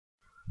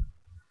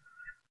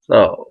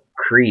So,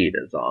 Creed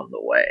is on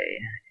the way,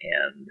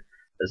 and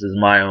this is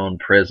My Own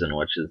Prison,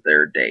 which is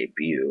their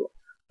debut.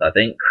 I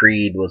think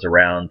Creed was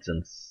around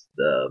since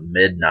the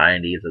mid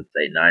 90s, let's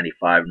say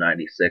 95,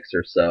 96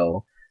 or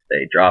so.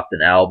 They dropped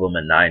an album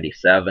in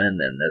 97,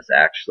 and this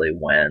actually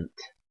went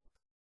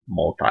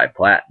multi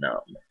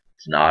platinum.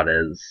 It's not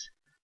as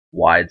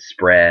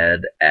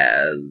widespread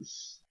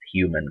as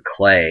Human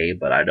Clay,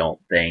 but I don't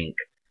think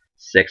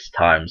 6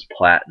 times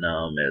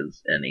platinum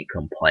is any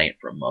complaint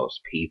from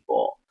most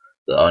people.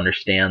 So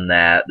understand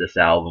that this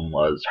album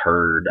was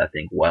heard, I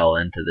think, well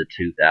into the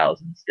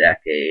 2000s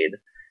decade.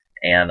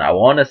 And I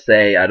want to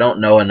say I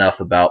don't know enough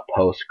about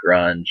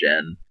post-grunge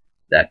and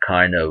that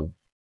kind of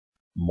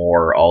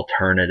more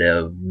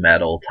alternative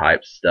metal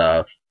type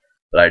stuff.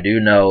 But I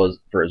do know,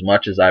 for as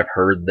much as I've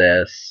heard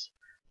this,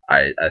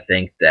 I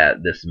think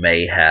that this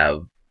may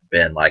have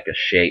been like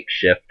a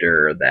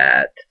shapeshifter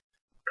that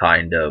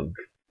kind of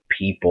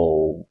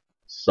people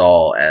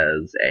saw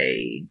as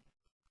a,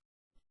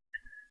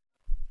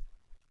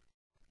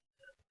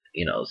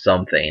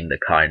 something to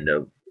kind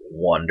of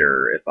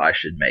wonder if I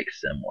should make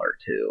similar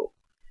to.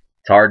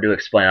 It's hard to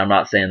explain. I'm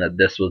not saying that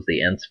this was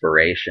the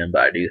inspiration,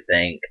 but I do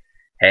think,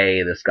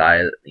 hey, this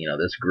guy,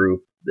 this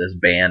group, this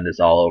band is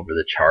all over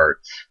the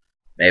charts.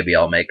 Maybe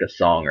I'll make a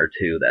song or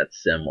two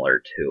that's similar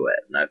to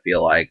it. And I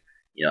feel like,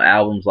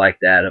 albums like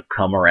that have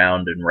come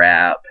around in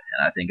rap.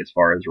 And I think as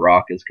far as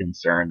rock is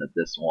concerned, that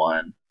this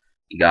one,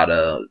 you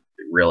gotta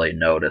really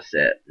notice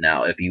it.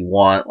 Now, if you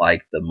want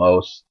like the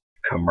most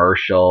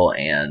commercial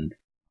and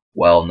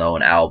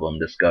well-known album,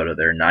 just go to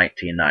their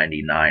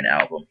 1999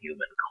 album,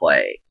 Human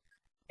Clay.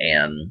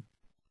 And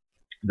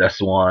this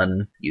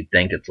one, you'd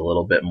think it's a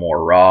little bit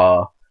more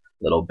raw, a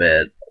little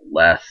bit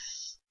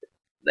less,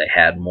 they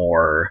had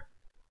more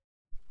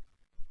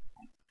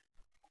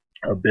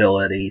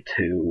ability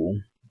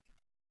to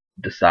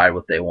decide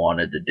what they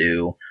wanted to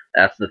do.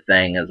 That's the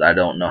thing, is I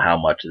don't know how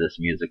much of this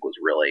music was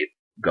really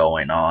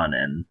going on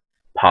and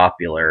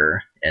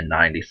popular in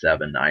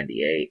 97,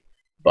 98,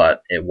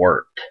 but it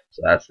worked.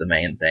 So that's the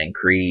main thing.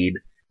 Creed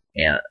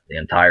and the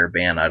entire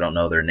band, I don't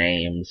know their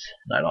names.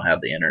 I don't have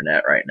the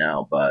internet right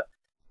now, but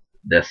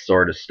this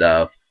sort of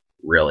stuff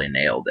really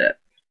nailed it.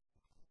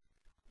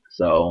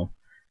 So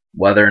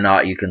whether or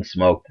not you can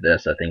smoke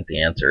this, I think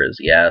the answer is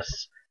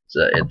yes.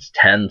 So it's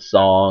 10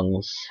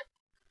 songs,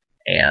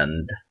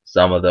 and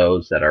some of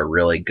those that are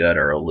really good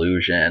are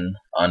Illusion,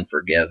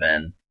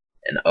 Unforgiven,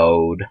 and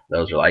Ode.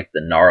 Those are like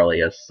the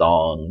gnarliest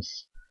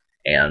songs,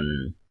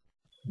 and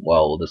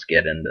well, we'll just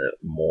get into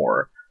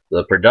more.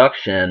 The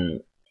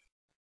production,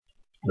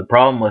 the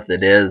problem with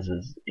it is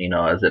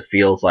as it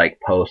feels like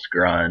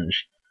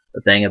post-grunge,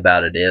 the thing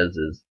about it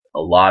is a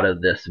lot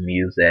of this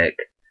music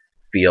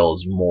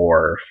feels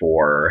more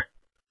for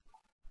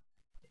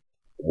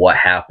what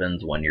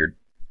happens when you're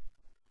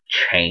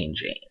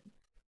changing.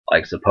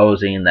 Like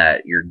supposing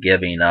that you're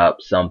giving up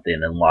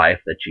something in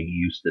life that you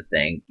used to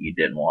think you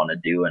didn't want to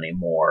do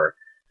anymore.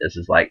 This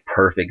is like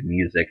perfect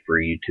music for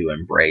you to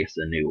embrace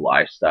a new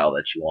lifestyle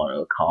that you want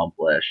to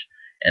accomplish.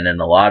 And in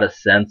a lot of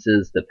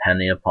senses,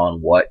 depending upon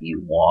what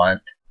you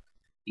want,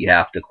 you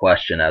have to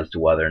question as to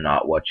whether or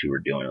not what you were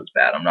doing was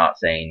bad. I'm not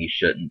saying you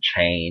shouldn't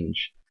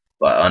change,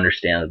 but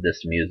understand that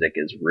this music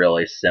is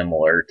really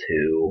similar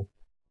to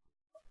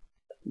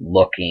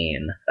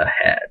looking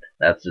ahead.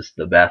 That's just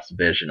the best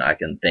vision I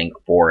can think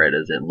for it,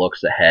 is it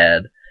looks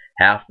ahead.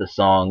 Half the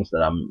songs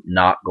that I'm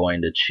not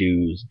going to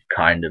choose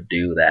kind of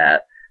do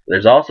that.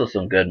 There's also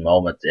some good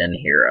moments in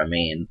here. I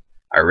mean,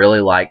 I really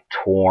like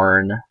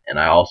Torn, and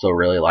I also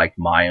really liked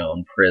My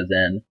Own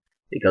Prison,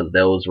 because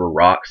those were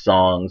rock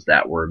songs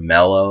that were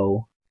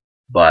mellow,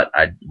 but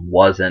I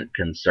wasn't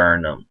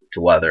concerned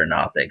to whether or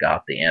not they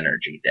got the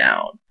energy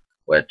down.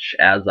 Which,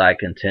 as I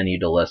continue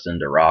to listen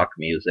to rock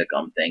music,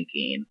 I'm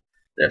thinking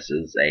this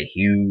is a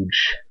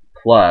huge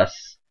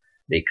plus,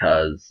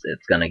 because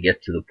it's going to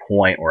get to the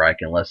point where I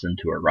can listen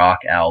to a rock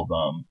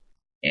album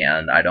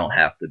and I don't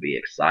have to be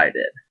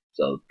excited.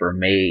 So for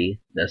me,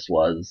 this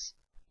was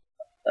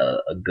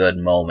a good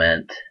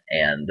moment,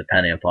 and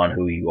depending upon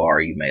who you are,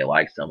 you may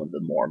like some of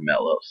the more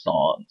mellow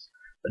songs.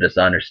 But just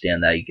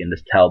understand that you can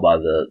just tell by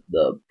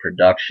the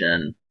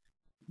production,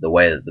 the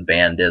way that the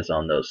band is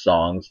on those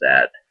songs,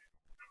 that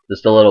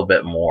just a little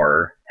bit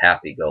more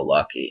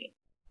happy-go-lucky.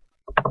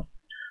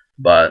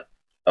 But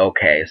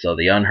okay, so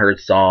the unheard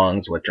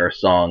songs, which are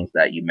songs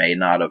that you may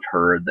not have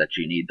heard that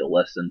you need to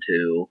listen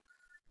to,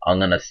 I'm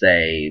going to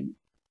say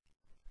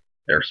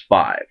there's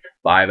 5.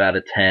 5 out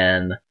of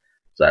 10.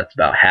 So that's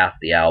about half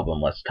the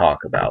album. Let's talk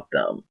about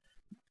them.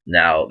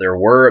 Now, there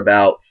were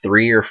about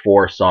 3 or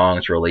 4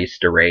 songs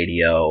released to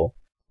radio,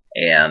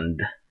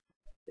 and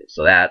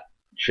so that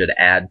should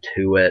add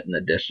to it in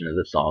addition to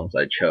the songs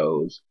I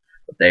chose.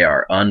 But they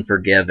are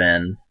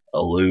Unforgiven,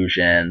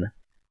 Illusion,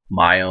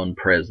 My Own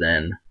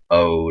Prison,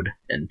 Ode,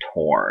 and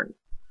Torn.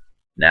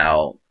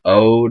 Now,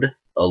 Ode,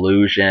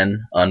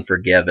 Illusion,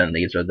 Unforgiven,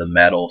 these are the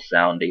metal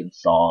sounding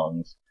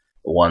songs,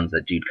 the ones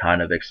that you'd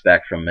kind of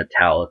expect from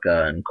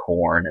Metallica and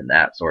Korn and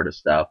that sort of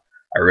stuff.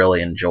 I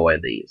really enjoy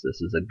these.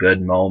 This is a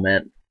good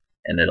moment.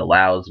 and it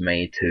allows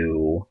me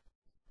to,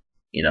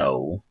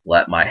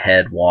 let my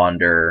head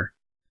wander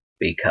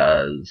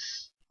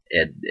because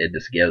it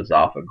just gives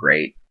off a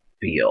great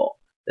feel.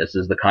 This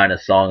is the kind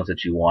of songs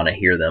that you want to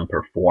hear them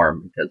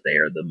perform because they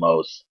are the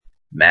most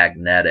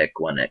magnetic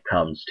when it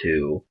comes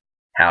to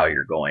how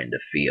you're going to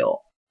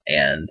feel.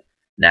 And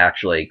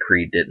naturally,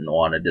 Creed didn't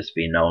want to just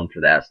be known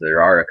for that, so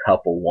there are a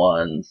couple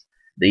ones.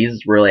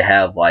 These really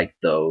have like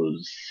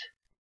those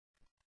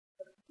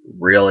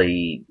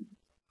really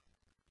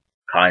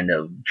kind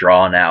of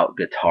drawn out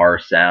guitar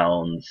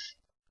sounds,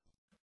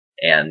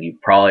 and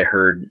you've probably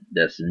heard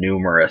this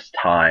numerous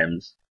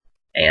times,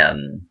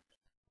 and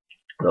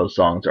those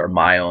songs are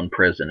My Own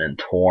Prison and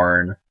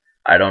Torn.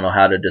 I don't know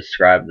how to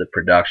describe the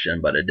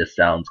production, but it just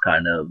sounds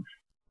kind of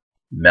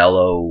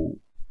mellow,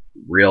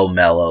 real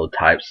mellow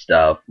type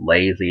stuff.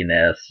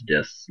 Laziness,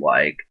 just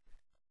like,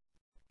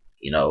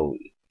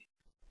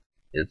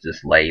 it's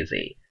just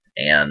lazy.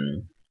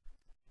 And,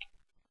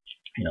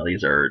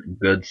 these are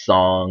good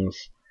songs.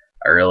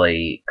 I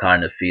really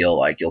kind of feel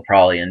like you'll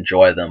probably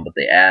enjoy them, but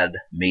they add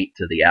meat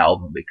to the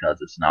album because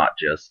it's not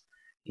just,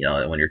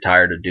 when you're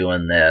tired of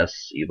doing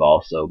this, you've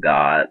also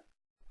got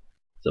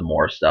some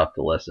more stuff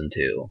to listen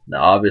to.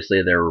 Now,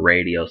 obviously, there were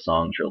radio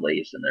songs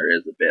released, and there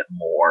is a bit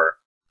more,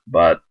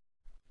 but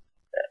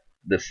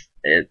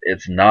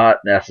it's not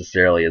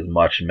necessarily as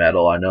much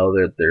metal. I know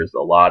that there's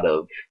a lot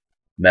of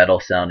metal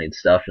sounding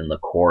stuff in the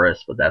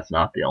chorus, but that's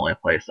not the only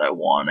place I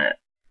want it.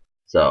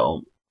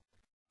 So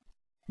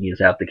you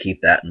just have to keep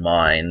that in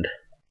mind.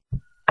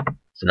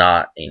 It's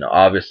not,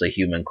 obviously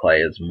Human Clay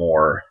is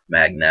more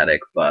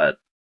magnetic, but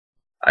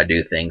I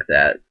do think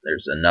that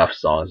there's enough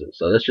songs.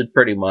 So this should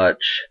pretty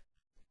much,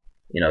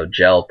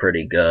 gel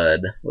pretty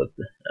good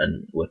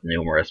with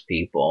numerous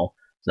people.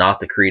 It's not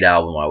the Creed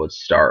album I would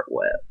start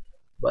with,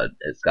 but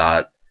it's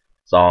got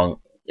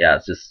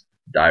it's just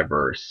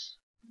diverse.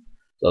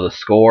 So the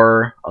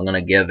score, I'm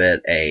going to give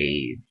it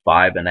a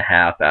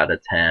 5.5 out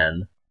of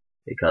 10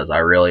 because I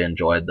really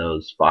enjoyed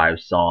those 5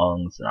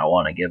 songs, and I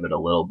want to give it a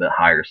little bit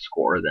higher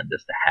score than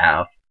just a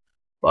half.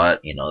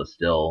 But,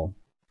 still,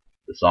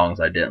 the songs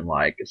I didn't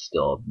like is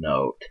still of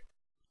note.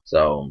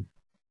 So,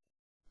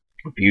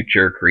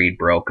 future Creed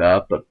broke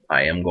up, but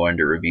I am going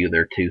to review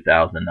their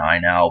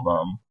 2009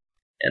 album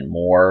and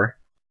more.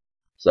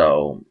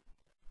 So,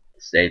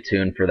 stay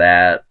tuned for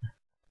that.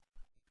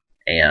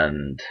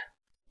 And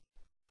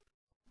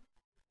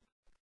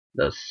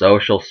the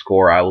social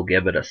score, I will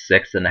give it a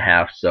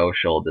 6.5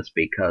 social just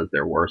because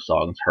there were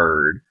songs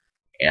heard.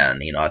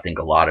 And, I think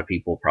a lot of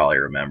people probably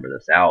remember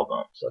this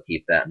album. So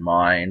keep that in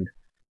mind.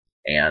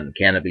 And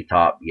can it be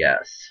topped?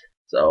 Yes.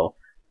 So,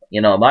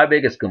 my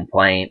biggest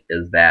complaint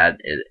is that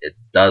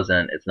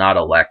it's not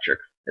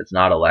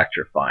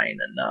electrifying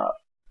enough.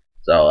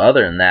 So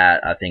other than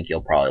that, I think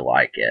you'll probably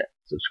like it.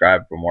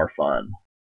 Subscribe for more fun.